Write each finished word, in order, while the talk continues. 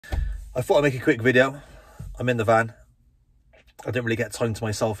I thought I'd make a quick video. I'm in the van. I don't really get time to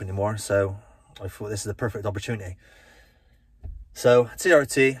myself anymore, so I thought this is the perfect opportunity. So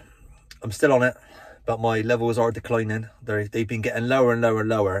TRT, I'm still on it, but my levels are declining. They've been getting lower and lower and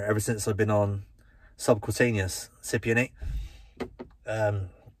lower ever since I've been on subcutaneous cypionate.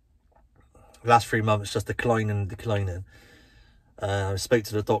 Last 3 months just declining. I spoke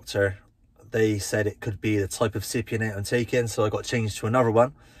to the doctor. They said it could be the type of cypionate I'm taking, so I got changed to another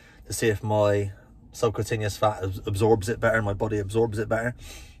one to see if my subcutaneous fat absorbs it better, my body absorbs it better,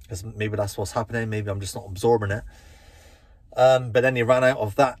 because maybe that's what's happening. Maybe I'm just not absorbing it. But then he ran out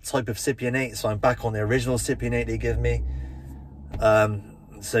of that type of cypionate, so I'm back on the original cypionate they give me.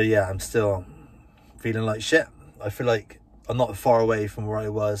 So yeah, I'm still feeling like shit. I feel like I'm not far away from where I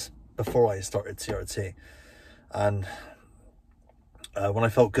was before I started TRT. And when I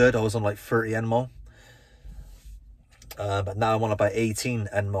felt good, I was on like 30 nmol. But now I'm on about 18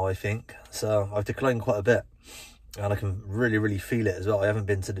 nmol, I think. So I've declined quite a bit. And I can really feel it as well. I haven't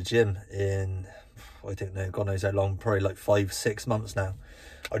been to the gym in, I don't know, God knows how long, probably like 5-6 months now.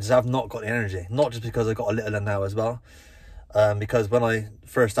 I just have not got the energy. Not just because I got a little one now as well. Because when I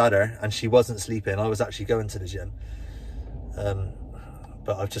first had her and she wasn't sleeping, I was actually going to the gym.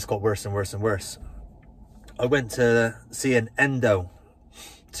 But I've just got worse and worse and worse. I went to see an endo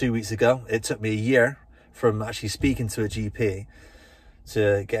 2 weeks ago. It took me a year from actually speaking to a GP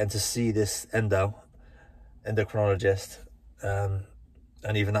to getting to see this endocrinologist. And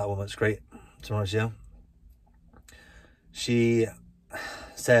even that one was great, to be honest with you. She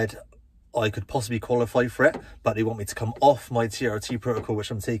said I could possibly qualify for it, but they want me to come off my TRT protocol, which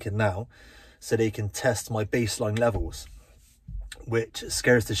I'm taking now, so they can test my baseline levels, which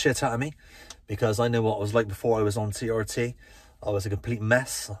scares the shit out of me, because I know what I was like before I was on TRT. I was a complete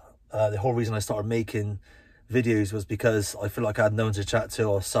mess. The whole reason I started making videos was because I feel like I had no one to chat to.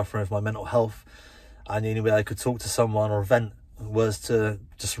 I was suffering with my mental health, and the only way I could talk to someone or vent was to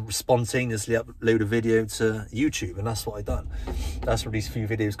just spontaneously upload a video to YouTube, and that's what I done. That's where these few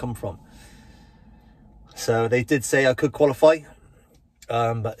videos come from. So they did say I could qualify,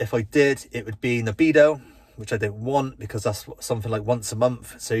 but if I did, it would be Nabido, which I don't want, because that's something like once a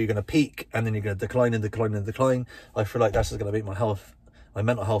month. So you're going to peak and then you're going to decline and decline and decline. I feel like that's just going to make my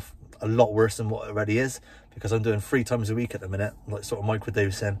mental health a lot worse than what it already is, because I'm doing 3 times a week at the minute, like sort of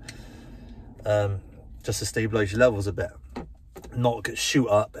microdosing, just to stabilize your levels a bit, not shoot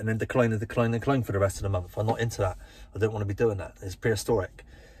up and then decline for the rest of the month. I'm not into that. I don't want to be doing that. It's prehistoric.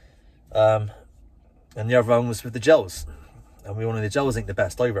 And the other one was with the gels, and one of the gels ain't the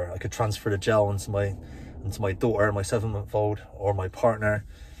best either. I could transfer the gel into my daughter, my 7-month-old, or my partner.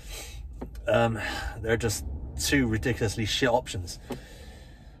 They're just 2 ridiculously shit options.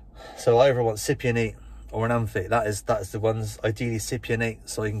 So I either want cypionate or an amphate. That is the ones. Ideally cypionate,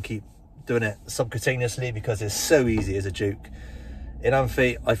 so I can keep doing it subcutaneously, because it's so easy as a joke. In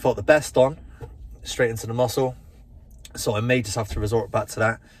amphate, I felt the best on, straight into the muscle, so I may just have to resort back to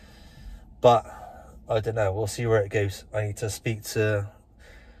that. But I don't know, we'll see where it goes. I need to speak to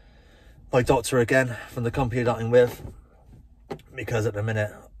my doctor again from the company that I'm with, because at the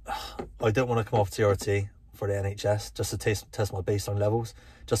minute I don't want to come off TRT for the NHS just to test my baseline levels,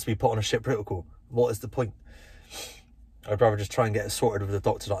 just to be put on a shit protocol. What is the point? I'd rather just try and get it sorted with the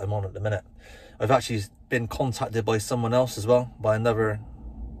doctor that I'm on at the minute. I've actually been contacted by someone else as well, by another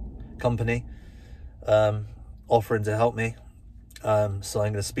company, offering to help me. So I'm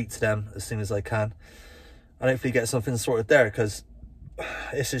going to speak to them as soon as I can, and hopefully get something sorted there, because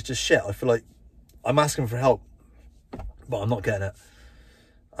this is just shit. I feel like I'm asking for help, but I'm not getting it,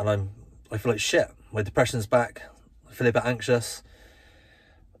 and I feel like shit. My depression's back. I feel a bit anxious.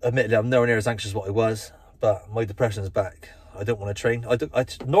 Admittedly, I'm nowhere near as anxious as what I was, but my depression's back. I don't want to train.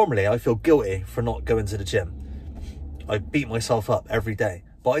 Normally I feel guilty for not going to the gym. I beat myself up every day,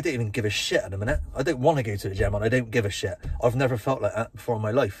 but I don't even give a shit at the minute. I don't want to go to the gym, and I don't give a shit. I've never felt like that before in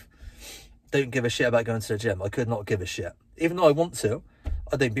my life. Don't give a shit about going to the gym. I could not give a shit, even though I want to.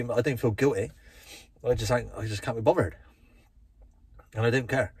 I don't feel guilty. I just can't be bothered, and I don't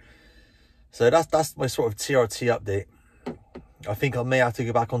care. So that's my sort of TRT update. I think I may have to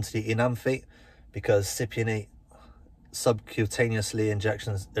go back onto the enamphate, because cypionate subcutaneously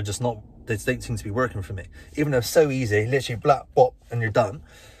injections are just not, they don't seem to be working for me. Even though it's so easy, literally black bop and you're done,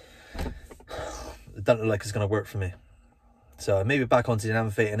 it doesn't look like it's going to work for me. So maybe back onto the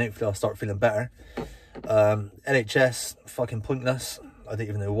enamphate, and hopefully I'll start feeling better. NHS, fucking pointless. I don't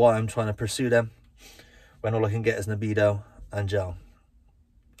even know why I'm trying to pursue them when all I can get is Nabido and gel.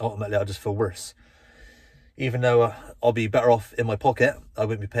 Ultimately, I'll just feel worse. Even though I'll be better off in my pocket, I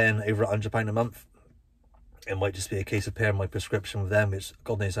won't be paying over £100 a month. it might just be a case of paying my prescription with them, which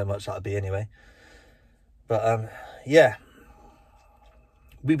God knows how much that'd be anyway. But yeah,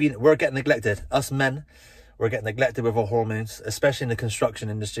 we're getting neglected. Us men, we're getting neglected with our hormones, especially in the construction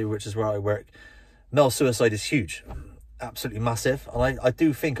industry, which is where I work. Male suicide is huge, absolutely massive. And I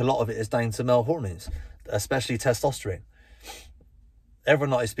do think a lot of it is down to male hormones, especially testosterone.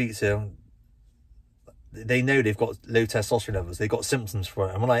 Everyone that I speak to, they know they've got low testosterone levels. They've got symptoms for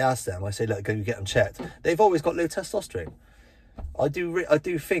it. And when I ask them, I say, look, go get them checked. They've always got low testosterone. I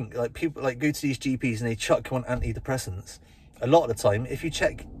do think, like, people like go to these GPs and they chuck you on antidepressants. A lot of the time, if you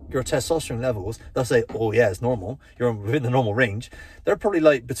check your testosterone levels, they'll say, oh yeah, it's normal. You're within the normal range. They're probably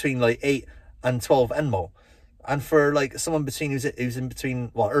like between like 8 and 12 nmol. And for like someone who's in between,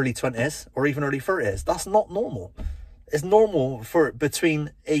 what, early 20s or even early 30s, that's not normal. It's normal for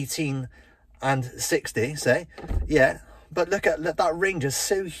between 18 and 60, say. Yeah, but look at that range is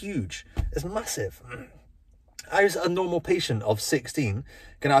so huge. It's massive. How's a normal patient of 16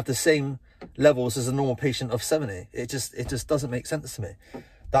 gonna have the same levels as a normal patient of 70? It just doesn't make sense to me.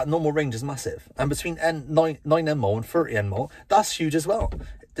 That normal range is massive, and between 9 nmol and 30 nmol, that's huge as well.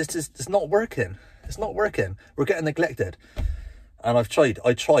 It's not working. It's not working. We're getting neglected, and I try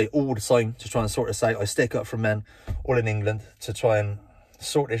all the time to try and sort this out. I stick up for men all in England to try and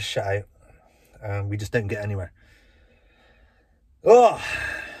sort this shit out, and we just don't get anywhere. Oh,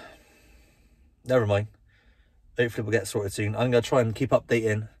 never mind. Hopefully we'll get sorted soon. I'm going to try and keep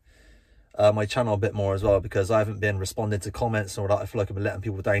updating my channel a bit more as well, because I haven't been responding to comments or that. I feel like I've been letting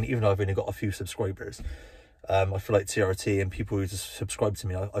people down, even though I've only got a few subscribers. I feel like TRT and people who just subscribe to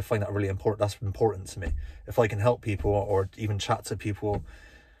me, I find that really important. That's important to me. If I can help people or even chat to people,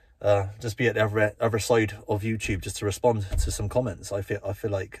 just be at the other side of YouTube, just to respond to some comments, I feel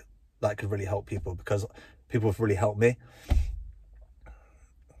like that could really help people, because people have really helped me.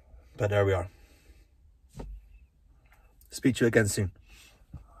 But there we are. Speak to you again soon.